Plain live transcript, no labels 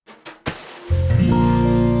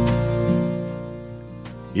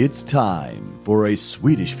It's time for a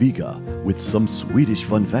Swedish fika with some Swedish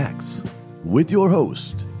fun facts with your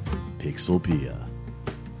host, Pixelpia.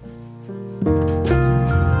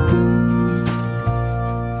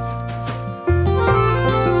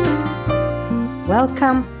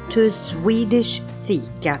 Welcome to Swedish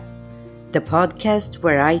Fika, the podcast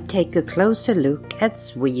where I take a closer look at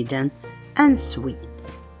Sweden and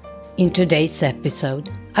Swedes. In today's episode,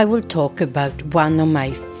 I will talk about one of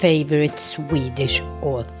my favorite Swedish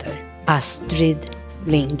authors, Astrid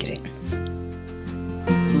Lindgren.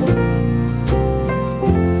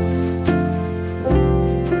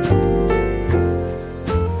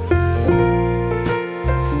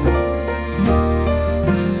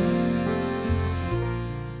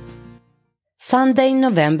 Sunday,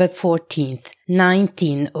 November 14th,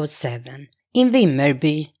 1907, in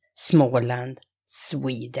Vimmerby, Småland,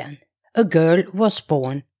 Sweden. A girl was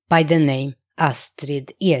born by the name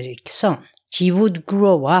Astrid Eriksson. She would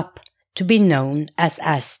grow up to be known as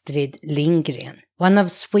Astrid Lindgren, one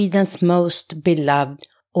of Sweden's most beloved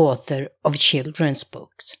author of children's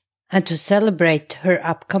books. And to celebrate her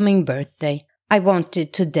upcoming birthday, I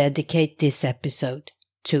wanted to dedicate this episode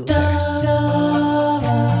to her.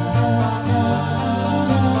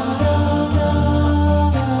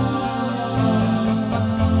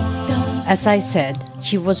 As I said,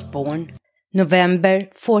 she was born November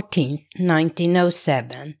 14,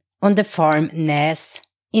 1907, on the farm Näs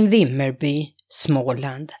in Vimmerby,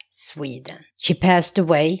 Småland, Sweden. She passed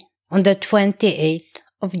away on the 28th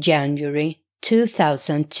of January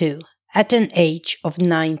 2002 at an age of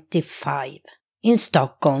 95 in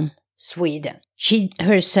Stockholm, Sweden. She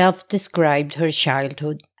herself described her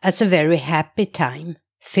childhood as a very happy time,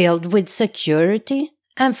 filled with security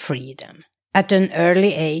and freedom. At an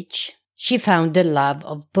early age, she found the love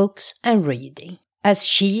of books and reading, as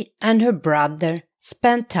she and her brother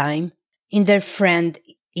spent time in their friend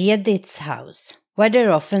Edith's house, where they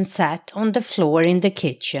often sat on the floor in the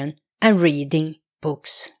kitchen and reading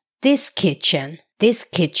books. This kitchen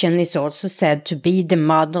is also said to be the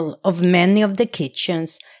model of many of the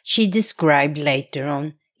kitchens she described later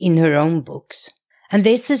on in her own books. And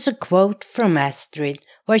this is a quote from Astrid,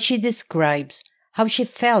 where she describes how she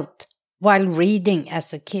felt while reading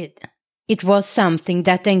as a kid. It was something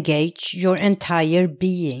that engaged your entire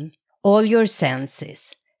being, all your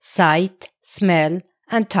senses, sight, smell,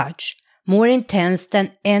 and touch, more intense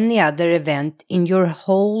than any other event in your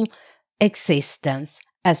whole existence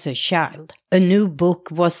as a child. A new book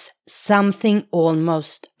was something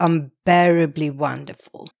almost unbearably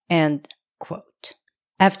wonderful. End quote.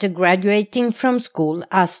 After graduating from school,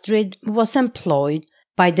 Astrid was employed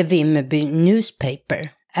by the Vimmerby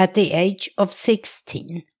newspaper at the age of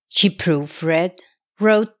 16. She proofread,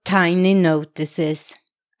 wrote tiny notices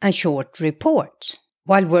and short reports.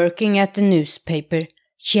 While working at the newspaper,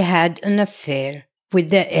 she had an affair with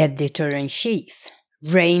the editor-in-chief,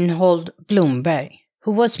 Reinhold Blomberg,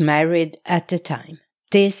 who was married at the time.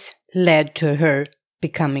 This led to her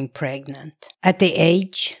becoming pregnant at the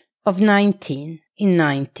age of 19 in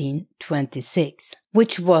 1926,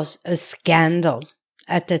 which was a scandal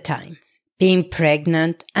at the time, being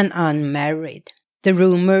pregnant and unmarried. The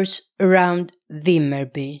rumors around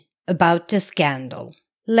Vimmerby about the scandal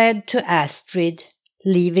led to Astrid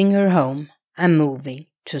leaving her home and moving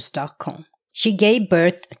to Stockholm. She gave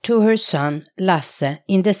birth to her son Lasse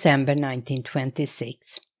in December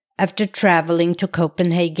 1926, after traveling to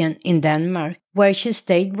Copenhagen in Denmark, where she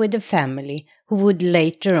stayed with a family who would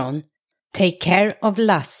later on take care of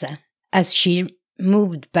Lasse as she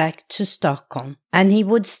moved back to Stockholm, and he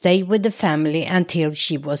would stay with the family until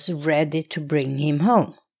she was ready to bring him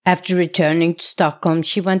home. After returning to Stockholm,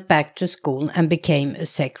 she went back to school and became a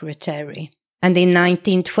secretary. And in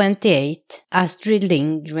 1928, Astrid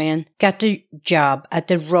Lindgren got a job at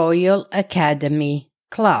the Royal Academy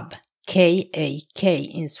Club, KAK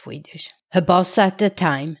in Swedish. Her boss at the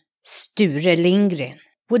time, Sture Lindgren,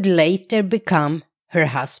 would later become her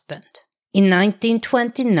husband. In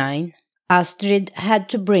 1929, Astrid had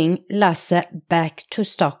to bring Lasse back to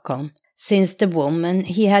Stockholm since the woman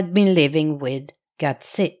he had been living with got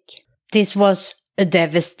sick. This was a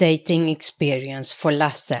devastating experience for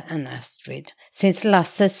Lasse and Astrid, since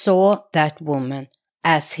Lasse saw that woman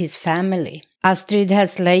as his family. Astrid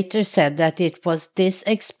has later said that it was this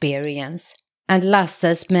experience and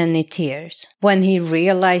Lasse's many tears when he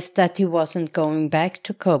realized that he wasn't going back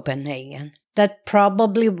to Copenhagen that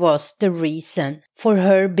probably was the reason for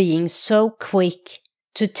her being so quick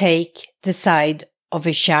to take the side of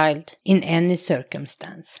a child in any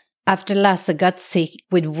circumstance. After Lasse got sick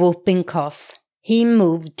with whooping cough, he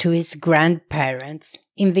moved to his grandparents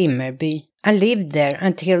in Vimmerby and lived there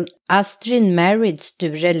until Astrid married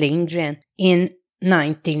Sture Lindgren in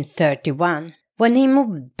 1931, when he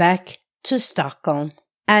moved back to Stockholm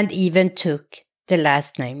and even took the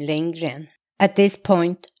last name Lindgren. At this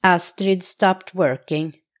point, Astrid stopped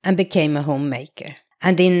working and became a homemaker.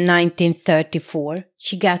 And in 1934,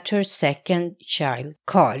 she got her second child,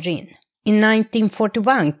 Karin. In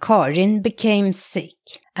 1941, Karin became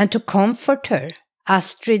sick, and to comfort her,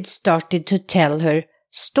 Astrid started to tell her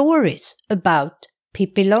stories about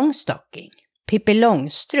Pippi Longstocking, Pippi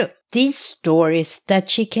Longstrup. These stories that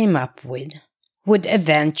she came up with would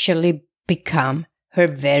eventually become her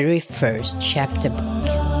very first chapter book.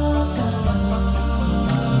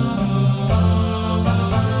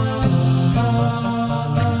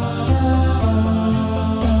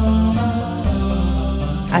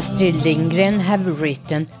 Astrid Lindgren have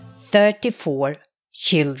written 34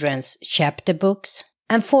 children's chapter books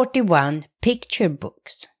and 41 picture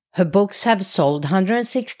books. Her books have sold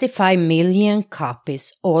 165 million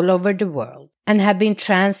copies all over the world and have been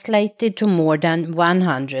translated to more than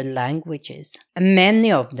 100 languages. And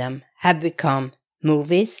many of them have become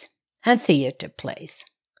movies and theater plays.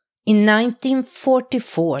 In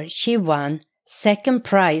 1944, she won second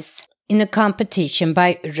prize in a competition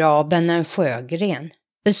by Raben and Sjögren,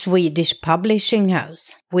 a Swedish publishing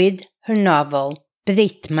house, with her novel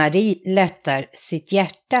Britt-Marie lättar sitt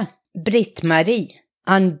hjärta. Britt-Marie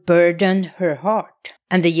unburdened her heart.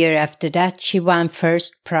 And the year after that, she won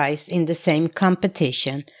first prize in the same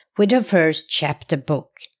competition with her first chapter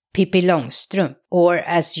book, Pippi Longstrup, or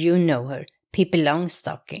as you know her, Pippi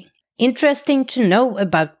Longstocking. Interesting to know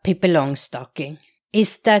about Pippi Longstocking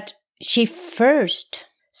is that she first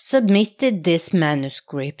submitted this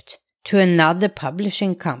manuscript to another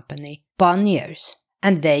publishing company, Bonnier's,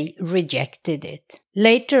 and they rejected it.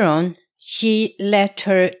 Later on, she let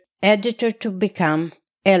her editor to become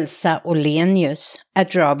Elsa Olenius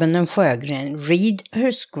at Raben and Sjögren read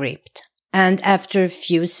her script, and after a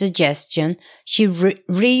few suggestions, she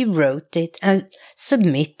rewrote it and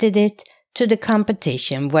submitted it to the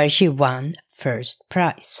competition where she won first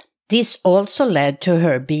prize. This also led to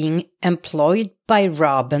her being employed by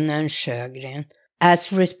Raben and Sjögren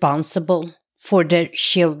as responsible for their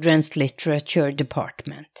children's literature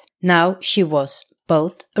department. Now she was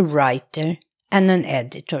both a writer and an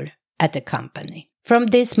editor at the company. From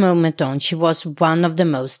this moment on, she was one of the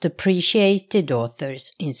most appreciated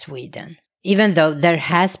authors in Sweden, even though there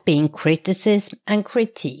has been criticism and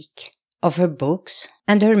critique of her books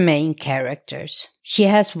and her main characters. She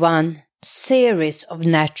has won a series of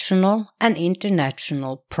national and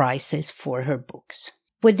international prizes for her books.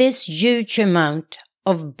 With this huge amount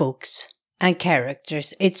of books and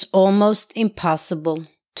characters, it's almost impossible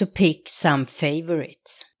to pick some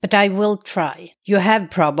favorites. But I will try. You have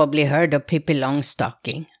probably heard of Pippi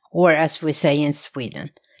Longstocking, or as we say in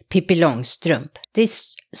Sweden, Pippi Longstrup.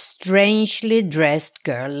 This strangely dressed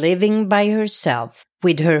girl living by herself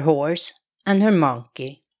with her horse and her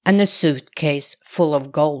monkey and a suitcase full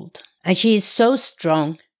of gold. And she is so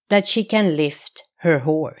strong that she can lift her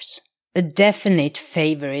horse. A definite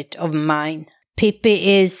favorite of mine.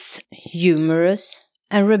 Pippi is humorous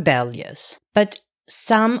and rebellious, but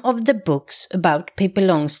some of the books about Pippi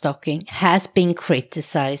Longstocking has been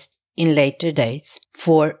criticized in later days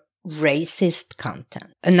for racist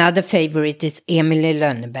content. Another favorite is Emil i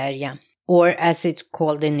Lönneberga, or as it's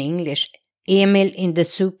called in English, Emil in the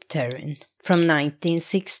Soup Tureen from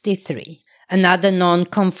 1963. Another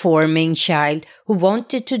non-conforming child who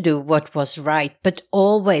wanted to do what was right but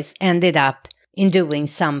always ended up in doing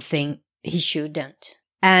something he shouldn't,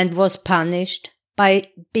 and was punished by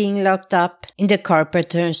being locked up in the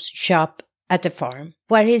carpenter's shop at the farm,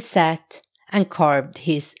 where he sat and carved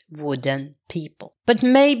his wooden people. But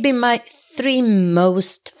maybe my three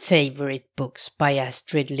most favorite books by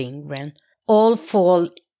Astrid Lindgren all fall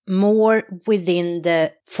more within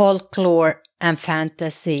the folklore and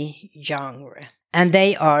fantasy genre. And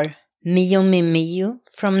they are Mio mi Mio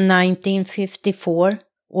from 1954,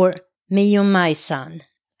 or Mio my son,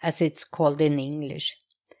 as it's called in English.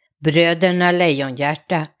 Bröderna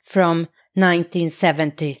Lejonhjärta from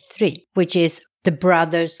 1973, which is The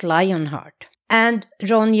Brothers Lionheart. And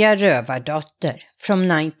Ronja Rövardotter from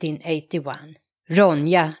 1981.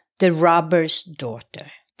 Ronja, the robber's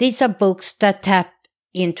daughter. These are books that tap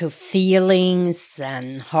into feelings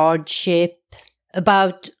and hardship,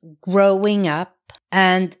 about growing up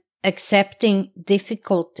and accepting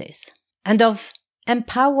difficulties, and of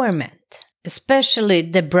empowerment. Especially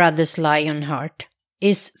The Brothers Lionheart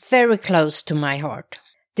is very close to my heart.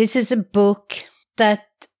 This is a book that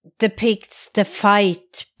depicts the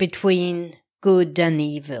fight between Good and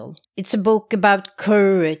Evil. It's a book about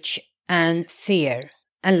courage and fear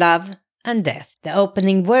and love and death. The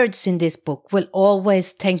opening words in this book will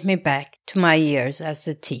always take me back to my years as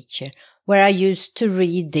a teacher, where I used to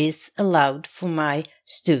read this aloud for my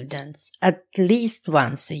students at least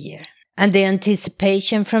once a year. And the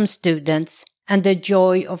anticipation from students and the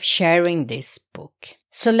joy of sharing this book.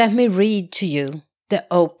 So let me read to you the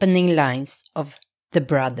opening lines of The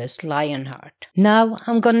Brothers Lionheart. Now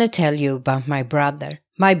I'm gonna tell you about my brother.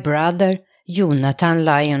 My brother, Jonathan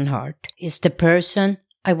Lionheart, is the person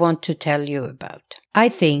I want to tell you about. I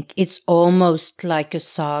think it's almost like a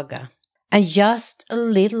saga, and just a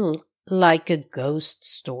little like a ghost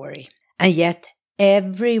story. And yet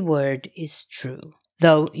every word is true,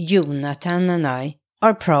 though Jonathan and I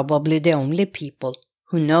are probably the only people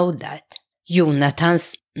who know that.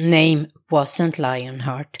 Jonathan's name wasn't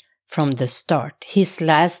Lionheart from the start. His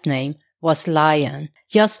last name was Lion,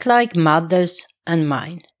 just like mother's and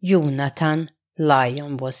mine. Jonathan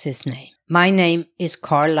Lion was his name. My name is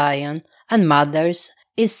Carl Lion, and mother's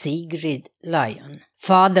is Sigrid Lion.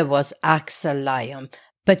 Father was Axel Lion,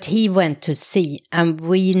 but he went to sea and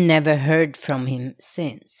we never heard from him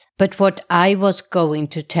since. But what I was going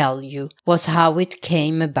to tell you was how it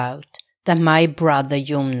came about that my brother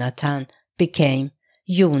Jonathan became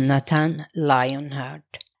Jonathan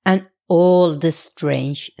Lionheart, and all the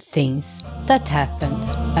strange things that happened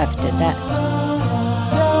after that.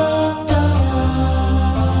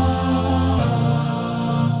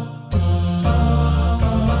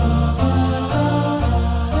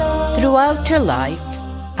 Throughout her life,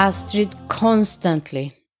 Astrid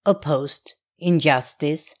constantly opposed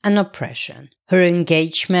injustice and oppression. Her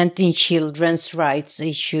engagement in children's rights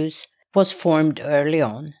issues was formed early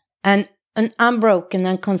on, and an unbroken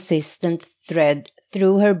and consistent thread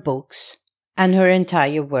through her books and her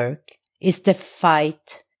entire work is the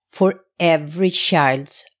fight for every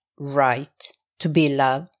child's right to be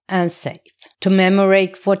loved and safe. To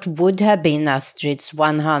commemorate what would have been Astrid's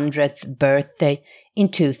 100th birthday in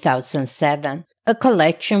 2007, a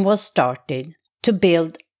collection was started to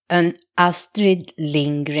build an Astrid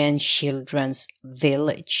Lindgren Children's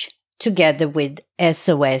Village, together with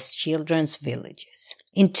SOS Children's Villages.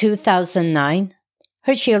 In 2009,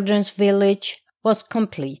 her children's village was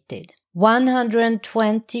completed.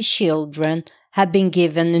 120 children have been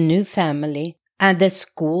given a new family, and the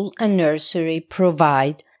school and nursery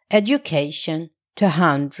provide education to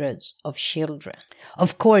hundreds of children.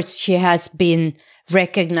 Of course, she has been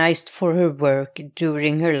recognized for her work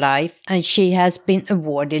during her life, and she has been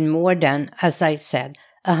awarded more than, as I said,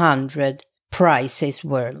 100 prizes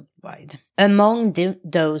worldwide. Among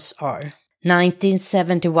those are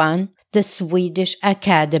 1971, the Swedish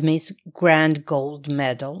Academy's Grand Gold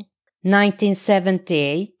Medal,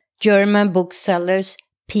 1978, German Booksellers'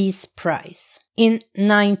 Peace Prize. In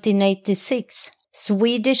 1986,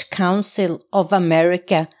 Swedish Council of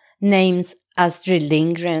America names Astrid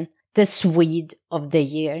Lindgren the Swede of the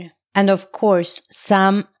Year. And of course,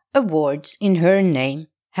 some awards in her name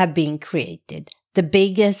have been created, the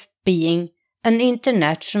biggest being an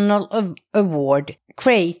international award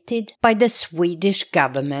created by the Swedish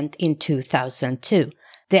government in 2002,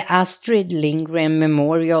 the Astrid Lindgren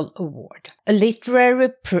Memorial Award, a literary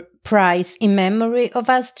prize in memory of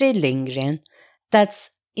Astrid Lindgren that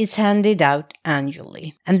is handed out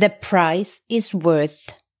annually, and the prize is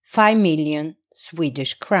worth 5 million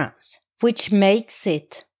Swedish crowns, which makes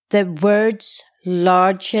it the world's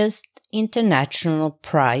largest international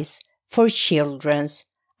prize for children's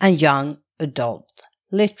and young adult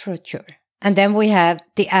literature. And then we have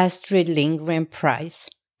the Astrid Lindgren Prize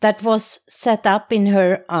that was set up in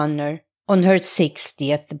her honor on her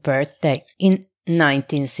 60th birthday in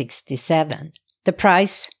 1967. The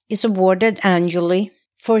prize is awarded annually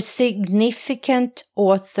for significant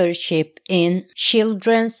authorship in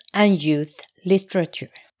children's and youth literature.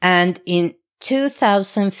 And in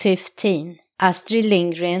 2015, Astrid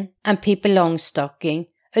Lindgren and Pippi Longstocking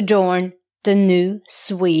adorned the new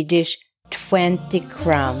Swedish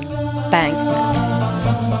 20-crown banknote.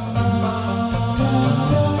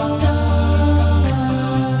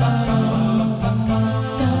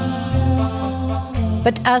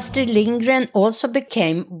 But Astrid Lindgren also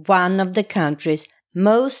became one of the country's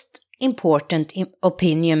most important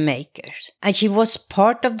opinion makers, and she was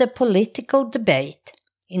part of the political debate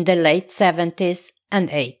in the late 70s and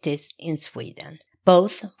 80s in Sweden,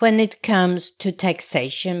 both when it comes to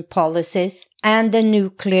taxation policies and the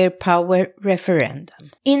nuclear power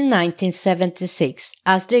referendum. In 1976,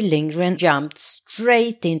 Astrid Lindgren jumped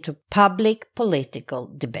straight into public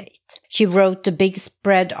political debate. She wrote a big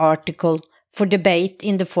spread article for debate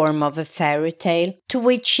in the form of a fairy tale, to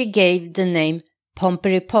which she gave the name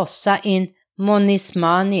Pomperipossa in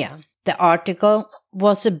Monismania. The article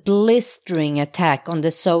was a blistering attack on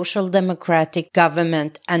the social democratic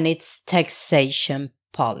government and its taxation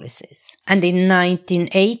policies. And in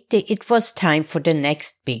 1980, it was time for the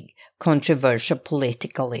next big controversial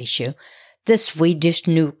political issue, the Swedish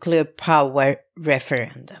nuclear power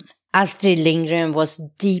referendum. Astrid Lindgren was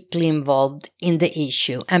deeply involved in the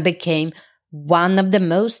issue and became one of the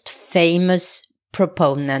most famous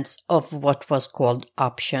proponents of what was called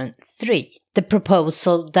Option 3, the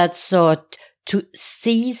proposal that sought to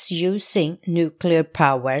cease using nuclear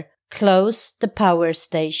power, close the power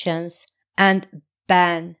stations, and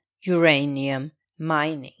ban uranium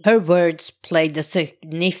mining. Her words played a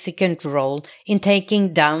significant role in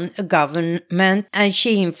taking down a government, and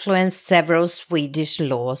she influenced several Swedish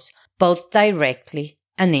laws, both directly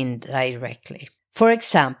and indirectly. For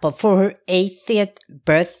example, for her 80th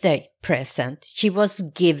birthday present, she was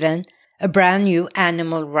given a brand new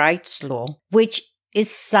animal rights law, which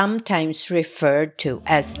is sometimes referred to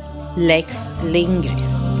as Lex Lindgren.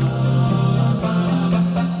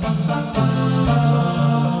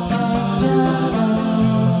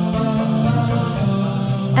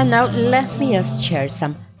 And now let me just share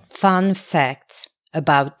some fun facts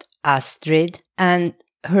about Astrid and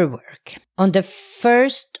her work. On the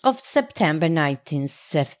 1st of September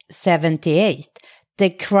 1978, the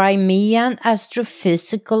Crimean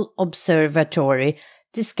Astrophysical Observatory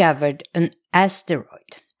discovered an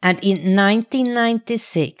asteroid. And in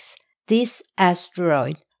 1996, this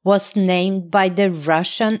asteroid was named by the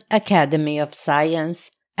Russian Academy of Science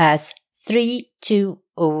as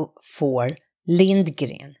 3204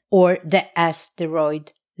 Lindgren, or the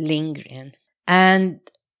asteroid Lindgren. And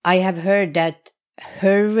I have heard that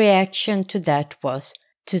her reaction to that was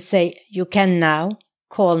to say, "You can now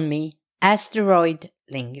call me Asteroid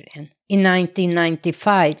Lindgren." In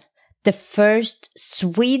 1995, the first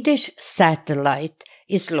Swedish satellite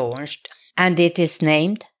is launched, and it is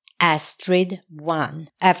named Astrid 1,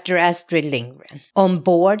 after Astrid Lindgren. On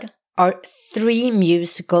board are 3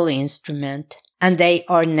 musical instruments, and they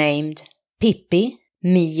are named Pippi,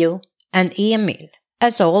 Mio, and Emil.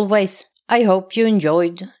 As always, I hope you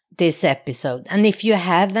enjoyed this episode, and if you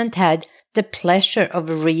haven't had the pleasure of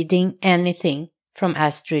reading anything from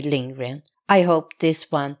Astrid Lindgren, I hope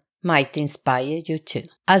this one might inspire you too.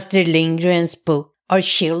 Astrid Lindgren's book are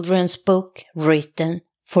children's book written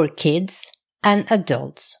for kids and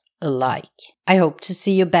adults alike. I hope to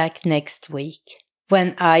see you back next week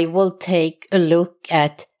when I will take a look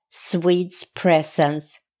at Swedes'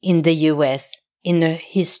 presence in the US in a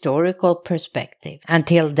historical perspective.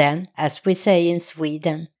 Until then, as we say in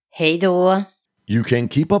Sweden, hej då! You can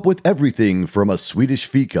keep up with everything from A Swedish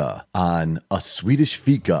Fika on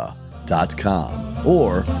aswedishfika.com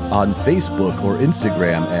or on Facebook or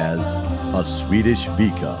Instagram as A Swedish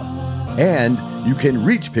Fika. And you can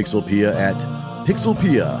reach Pixelpia at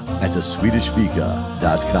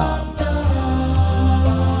pixelpia@aswedishfika.com.